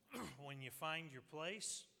when you find your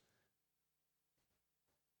place.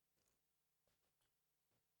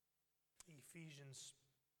 Ephesians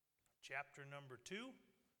chapter number 2.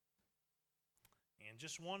 And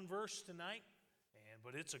just one verse tonight,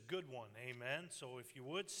 but it's a good one, amen. So if you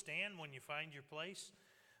would, stand when you find your place.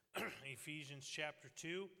 Ephesians chapter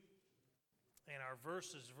 2. And our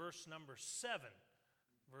verse is verse number 7.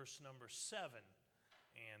 Verse number 7.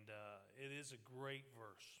 And it is a great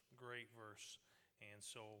verse. And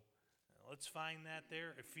so let's find that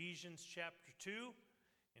there. Ephesians chapter 2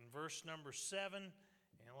 in verse number 7. And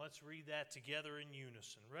let's read that together in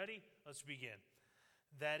unison. Ready? Let's begin.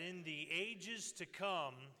 That in the ages to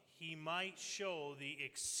come he might show the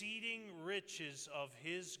exceeding riches of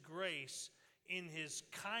his grace in his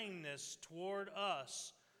kindness toward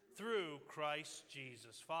us through Christ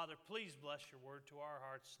Jesus. Father, please bless your word to our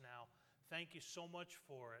hearts now. Thank you so much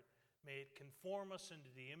for it. May it conform us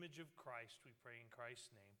into the image of Christ, we pray in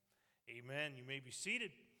Christ's name. Amen. You may be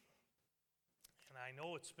seated. And I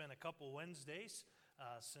know it's been a couple Wednesdays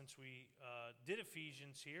since we did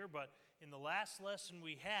Ephesians here, but in the last lesson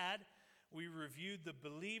we had, we reviewed the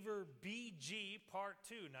believer BG part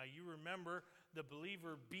 2. Now you remember the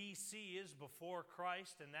believer BC is before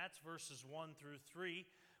Christ, and that's verses 1 through 3.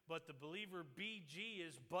 But the believer BG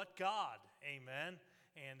is but God. Amen.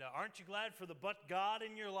 And aren't you glad for the but God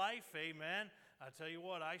in your life? Amen. I tell you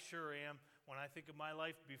what, I sure am. When I think of my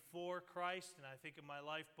life before Christ and I think of my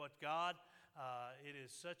life but God, it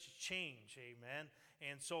is such a change. Amen.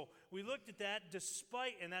 And so we looked at that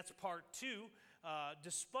despite, and that's part 2,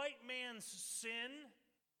 despite man's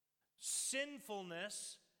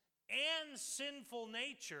sinfulness, and sinful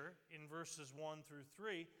nature in verses 1 through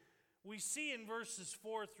 3, we see in verses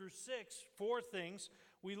 4 through 6, 4 things.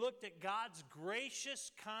 We looked at God's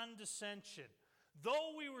gracious condescension.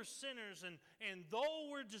 Though we were sinners and though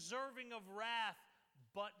we're deserving of wrath,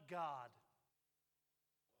 but God.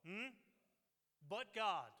 But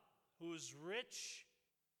God, who is rich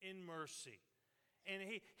in mercy. And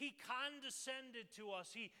he condescended to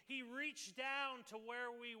us. He reached down to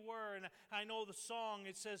where we were. And I know the song,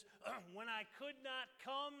 it says, when I could not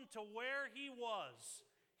come to where he was,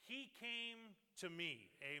 he came to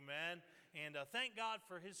me. Amen. And thank God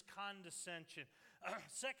for his condescension.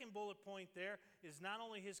 Second bullet point there is not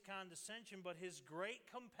only his condescension, but his great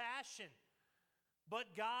compassion.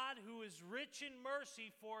 But God, who is rich in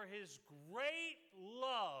mercy, for his great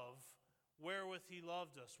love wherewith he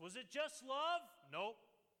loved us. Was it just love? Nope.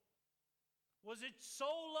 Was it so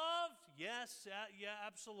loved? Yes,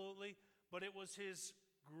 absolutely. But it was his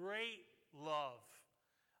great love.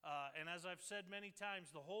 And as I've said many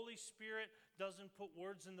times, the Holy Spirit doesn't put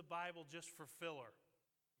words in the Bible just for filler.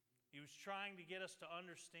 He was trying to get us to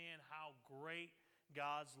understand how great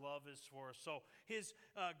God's love is for us. So his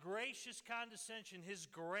gracious condescension, his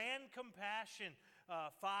grand compassion,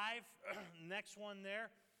 5, next one there,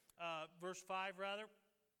 verse 5 rather,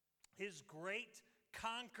 his great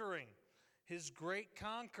conquering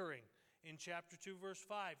in chapter 2 verse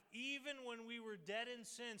 5. Even when we were dead in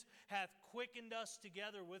sins, hath quickened us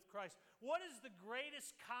together with Christ. What is the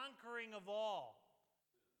greatest conquering of all?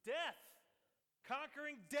 Death.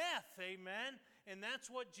 Conquering death, amen. And that's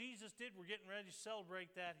what Jesus did. We're getting ready to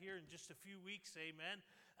celebrate that here in just a few weeks, amen.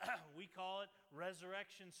 We call it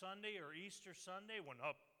Resurrection Sunday or Easter Sunday, when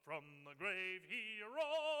up from the grave he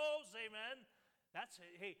arose, amen.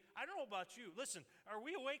 Hey, I don't know about you. Listen, are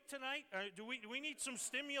we awake tonight? Do we need some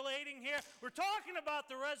stimulating here? We're talking about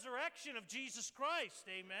the resurrection of Jesus Christ,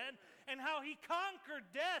 amen, and how he conquered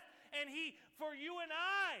death, and he, for you and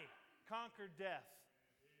I, conquered death.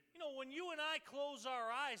 You know, when you and I close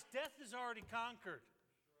our eyes, death is already conquered.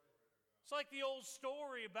 It's like the old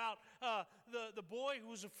story about the boy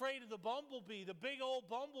who was afraid of the bumblebee, the big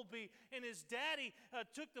old bumblebee, and his daddy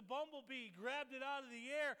took the bumblebee, grabbed it out of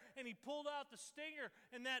the air, and he pulled out the stinger,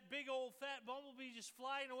 and that big old fat bumblebee just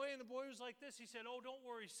flying away, and the boy was like this. He said, "Oh, don't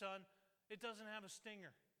worry, son. It doesn't have a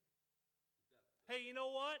stinger." Hey, you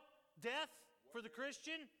know what? Death, for the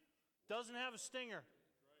Christian, doesn't have a stinger.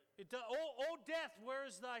 Oh, death, where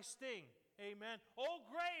is thy sting? Amen. Oh,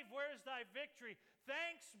 grave, where is thy victory?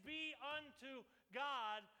 Thanks be unto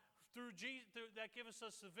God through Jesus, that giveth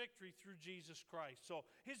us the victory through Jesus Christ. So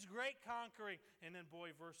his great conquering. And then,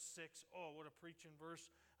 boy, verse 6. Oh, what a preaching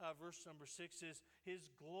verse. Verse number 6 is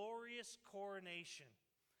his glorious coronation.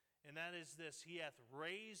 And that is this: he hath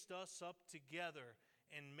raised us up together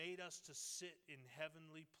and made us to sit in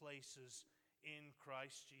heavenly places in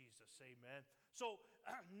Christ Jesus. Amen. So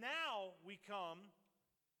now we come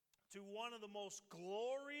to one of the most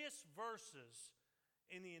glorious verses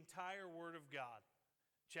in the entire Word of God.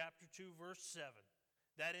 Chapter 2, verse 7.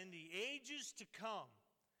 That in the ages to come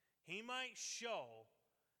He might show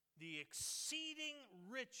the exceeding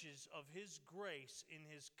riches of his grace in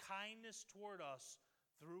his kindness toward us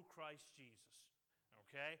through Christ Jesus.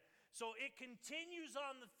 Okay? So it continues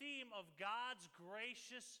on the theme of God's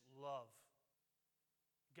gracious love.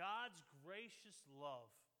 God's gracious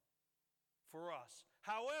love for us.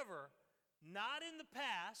 However, not in the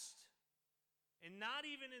past, and not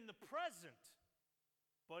even in the present,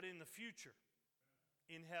 but in the future,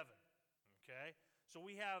 in heaven. Okay? So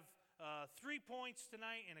we have 3 points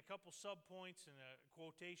tonight and a couple sub-points and a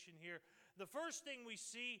quotation here. The first thing we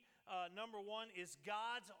see, number one, is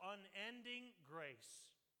God's unending grace.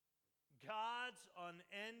 God's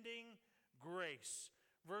unending grace.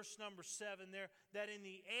 Verse number 7 there, that in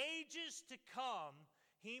the ages to come,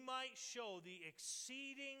 he might show the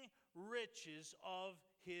exceeding riches of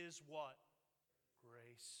his what?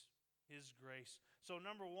 Grace. His grace. So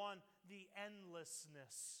number one, the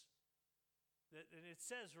endlessness. And it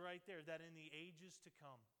says right there that in the ages to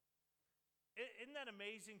come. Isn't that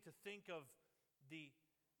amazing to think of the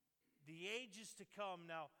ages to come?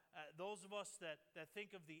 Now, those of us that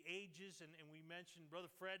think of the ages, and we mentioned Brother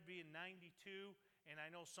Fred being 92, and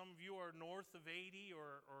I know some of you are north of 80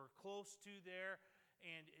 or close to there.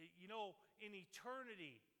 And, you know, in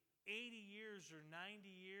eternity, 80 years or 90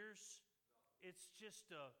 years, it's just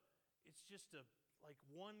like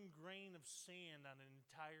one grain of sand on an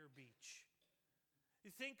entire beach. You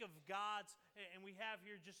think of God's, and we have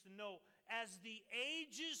here just a note, as the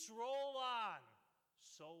ages roll on,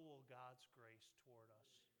 so will God's grace toward us.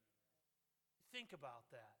 Think about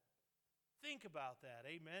that. Think about that,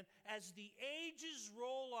 amen. As the ages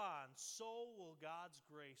roll on, so will God's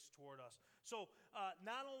grace toward us. So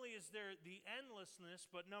not only is there the endlessness,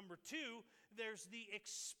 but number two, there's the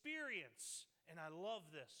experience. And I love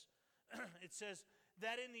this. It says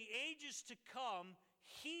that in the ages to come,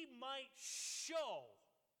 he might show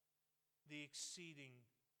the exceeding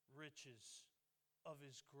riches of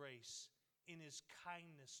his grace in his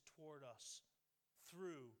kindness toward us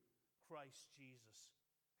through Christ Jesus.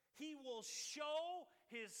 He will show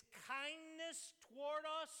his kindness toward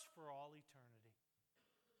us for all eternity.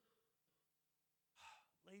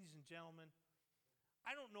 Ladies and gentlemen,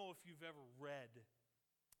 I don't know if you've ever read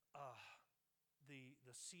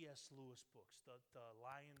the C.S. Lewis books, the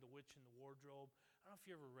Lion, the Witch, and the Wardrobe. I don't know if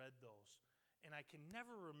you ever read those. And I can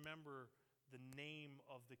never remember the name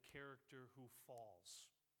of the character who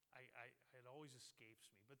falls. It always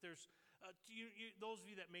escapes me. But there's, those of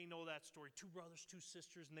you that may know that story, two brothers, two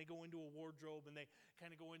sisters, and they go into a wardrobe, and they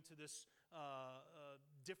kind of go into this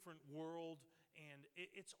different world, and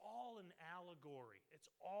it's all an allegory.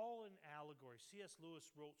 It's all an allegory. C.S.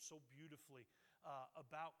 Lewis wrote so beautifully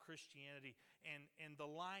about Christianity, and the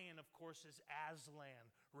lion, of course, is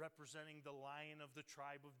Aslan, representing the Lion of the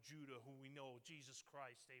tribe of Judah, who we know, Jesus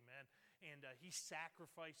Christ, amen. And he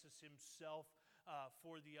sacrifices himself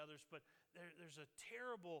for the others. But there's a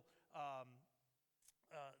terrible,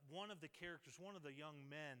 one of the characters, one of the young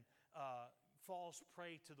men, falls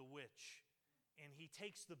prey to the witch. And he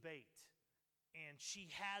takes the bait. And she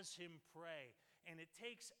has him pray. And it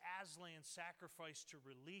takes Aslan's sacrifice to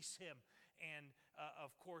release him. And,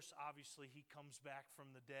 of course, obviously, he comes back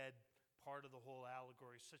from the dead. Part of the whole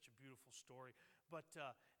allegory. Such a beautiful story. But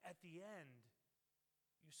at the end,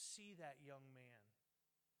 you see that young man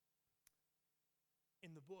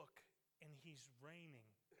in the book, and he's reigning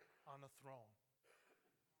on a throne.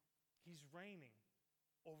 He's reigning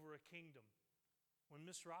over a kingdom. When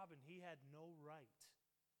Miss Robin, he had no right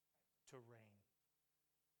to reign.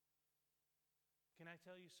 Can I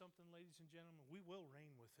tell you something, ladies and gentlemen? We will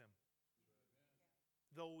reign with him.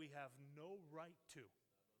 Though we have no right to.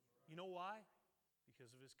 You know why?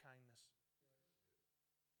 Because of his kindness.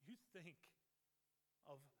 You think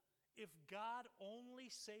of, if God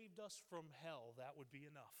only saved us from hell, that would be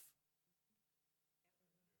enough.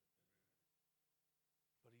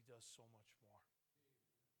 But he does so much more.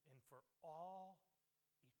 And for all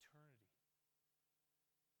eternity.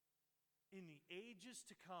 In the ages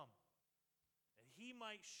to come, that he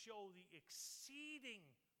might show the exceeding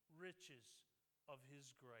riches of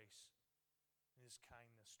his grace and his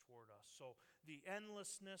kindness toward us. So the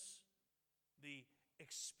endlessness, the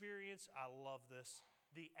experience, I love this,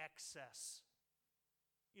 the excess.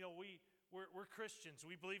 You know, we're Christians.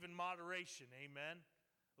 We believe in moderation, amen?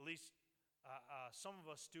 At least some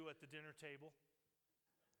of us do at the dinner table.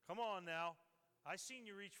 Come on now. I seen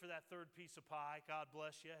you reach for that third piece of pie. God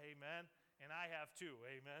bless you, amen? And I have too,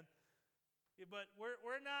 amen? But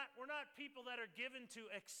we're not people that are given to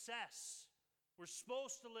excess. We're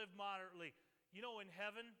supposed to live moderately. You know, in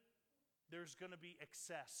heaven, there's going to be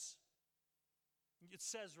excess. It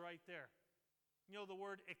says right there. You know, the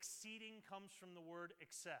word exceeding comes from the word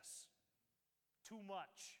excess. Too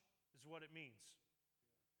much is what it means.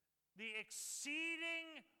 The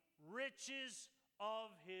exceeding riches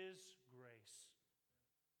of His grace.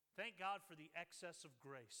 Thank God for the excess of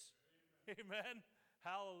grace. Amen.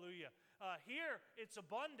 Hallelujah. Here, it's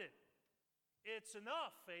abundant. It's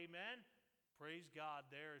enough. Amen. Praise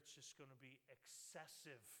God. There, it's just going to be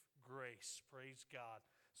excessive grace. Praise God.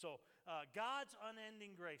 So, God's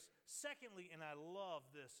unending grace. Secondly, and I love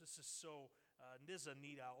this. This is a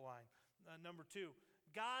neat outline. Number 2,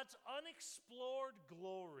 God's unexplored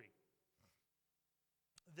glory,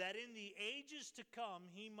 that in the ages to come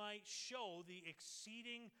He might show the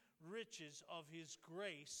exceeding riches of His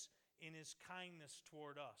grace in His kindness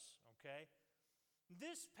toward us. Okay?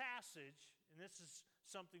 This passage, and this is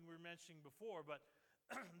something we were mentioning before, but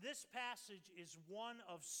this passage is one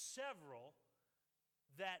of several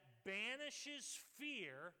that banishes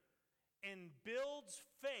fear and builds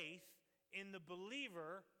faith in the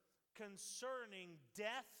believer concerning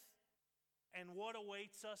death and what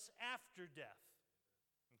awaits us after death.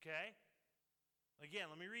 Okay? Again,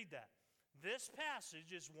 let me read that. This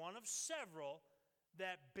passage is one of several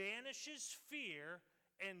that banishes fear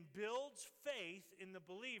and builds faith in the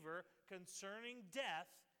believer concerning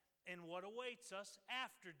death and what awaits us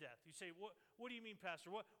after death. You say, what do you mean,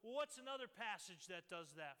 Pastor? What's another passage that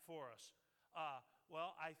does that for us?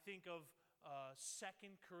 Well, I think of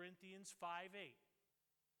 2 Corinthians 5:8.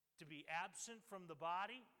 To be absent from the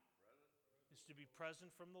body is to be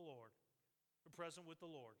present from the Lord, or present with the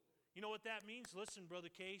Lord. You know what that means? Listen,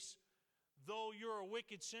 Brother Case, though you're a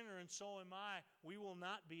wicked sinner and so am I, we will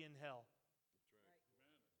not be in hell.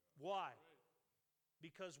 That's right. Why?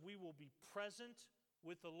 Because we will be present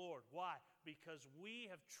with the Lord. Why? Because we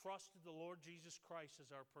have trusted the Lord Jesus Christ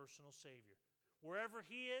as our personal Savior. Wherever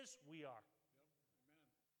He is, we are.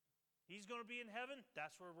 He's going to be in heaven,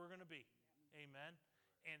 that's where we're going to be. Amen.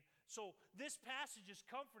 And so this passage is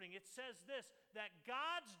comforting. It says this, that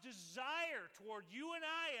God's desire toward you and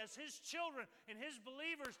I as His children and His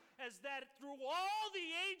believers is that through all the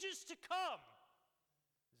ages to come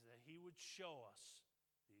is that He would show us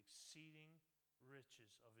the exceeding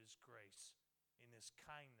riches of His grace in His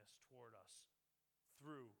kindness toward us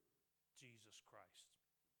through Jesus Christ.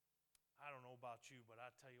 I don't know about you, but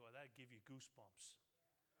I tell you what, that'd give you goosebumps.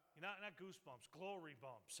 Not goosebumps, glory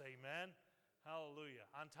bumps, amen? Hallelujah.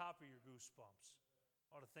 On top of your goosebumps.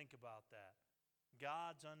 Ought to think about that.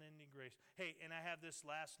 God's unending grace. Hey, and I have this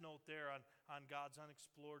last note there on God's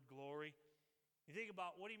unexplored glory. You think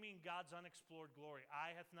about, what do you mean God's unexplored glory?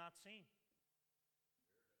 Eye hath not seen,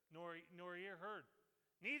 nor ear heard.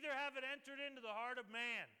 Neither have it entered into the heart of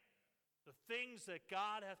man the things that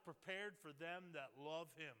God hath prepared for them that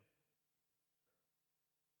love Him.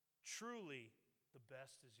 Truly, the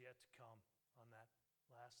best is yet to come on that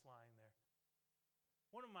last line there.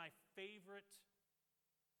 One of my favorite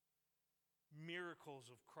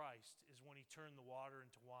miracles of Christ is when He turned the water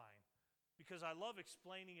into wine. Because I love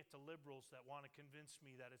explaining it to liberals that want to convince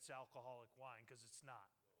me that it's alcoholic wine, because it's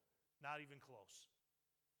not. Not even close.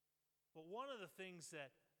 But one of the things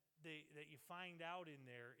that you find out in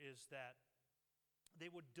there is that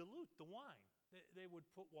they would dilute the wine. They would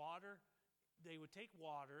put water, they would take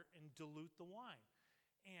water and dilute the wine.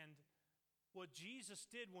 And what Jesus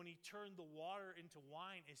did when He turned the water into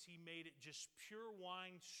wine is He made it just pure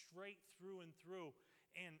wine straight through and through.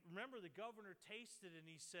 And remember, the governor tasted it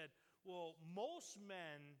and he said, well, most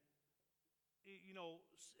men,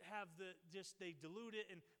 have they dilute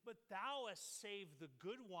it, but thou hast saved the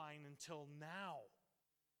good wine until now.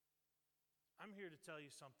 I'm here to tell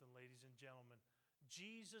you something, ladies and gentlemen.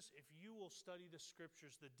 Jesus, if you will study the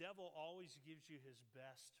Scriptures, the devil always gives you his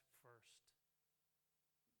best first.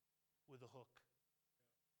 With a hook.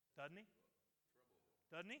 Doesn't he?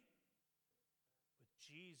 Doesn't he? But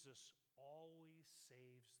Jesus always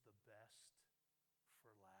saves the best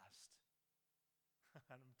for last. And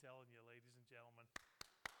I'm telling you, ladies and gentlemen,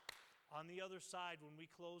 on the other side, when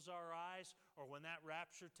we close our eyes or when that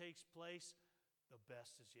rapture takes place, the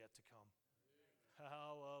best is yet to come.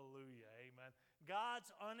 Hallelujah. Amen.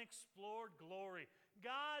 God's unexplored glory.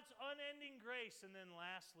 God's unending grace. And then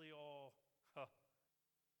lastly,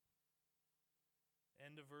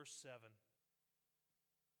 end of verse 7.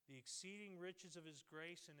 The exceeding riches of His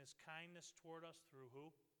grace and His kindness toward us through who?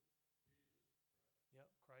 Yep,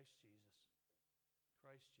 Christ Jesus.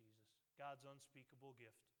 Christ Jesus. God's unspeakable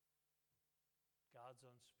gift. God's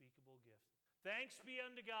unspeakable gift. Thanks be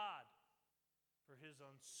unto God for His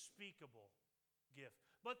unspeakable gift.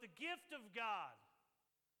 But the gift of God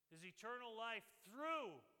is eternal life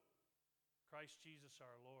through Christ Jesus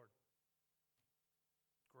our Lord.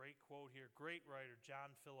 Great quote here. Great writer,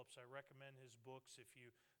 John Phillips. I recommend his books if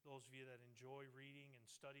those of you that enjoy reading and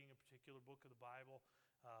studying a particular book of the Bible.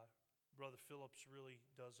 Brother Phillips really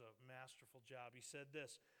does a masterful job. He said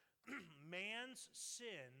this, man's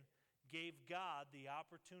sin gave God the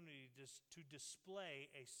opportunity to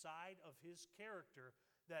display a side of his character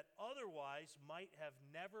that otherwise might have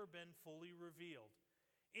never been fully revealed.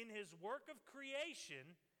 In his work of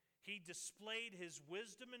creation, he displayed his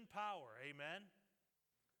wisdom and power. Amen?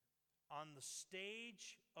 On the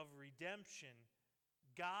stage of redemption,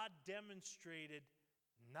 God demonstrated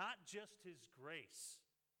not just his grace,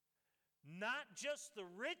 not just the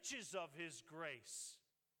riches of his grace,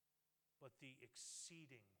 but the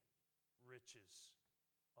exceeding riches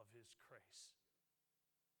of his grace.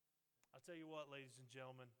 I'll tell you what, ladies and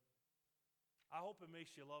gentlemen, I hope it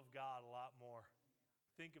makes you love God a lot more.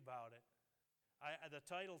 Think about it. The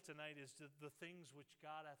title tonight is The Things Which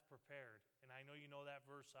God Hath Prepared. And I know you know that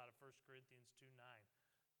verse out of 1 Corinthians 2:9.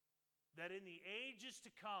 That in the ages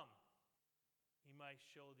to come, he might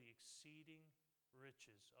show the exceeding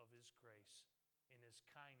riches of his grace in his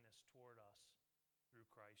kindness toward us through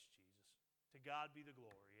Christ Jesus. To God be the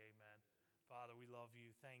glory. Amen. Father, we love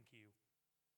you. Thank you.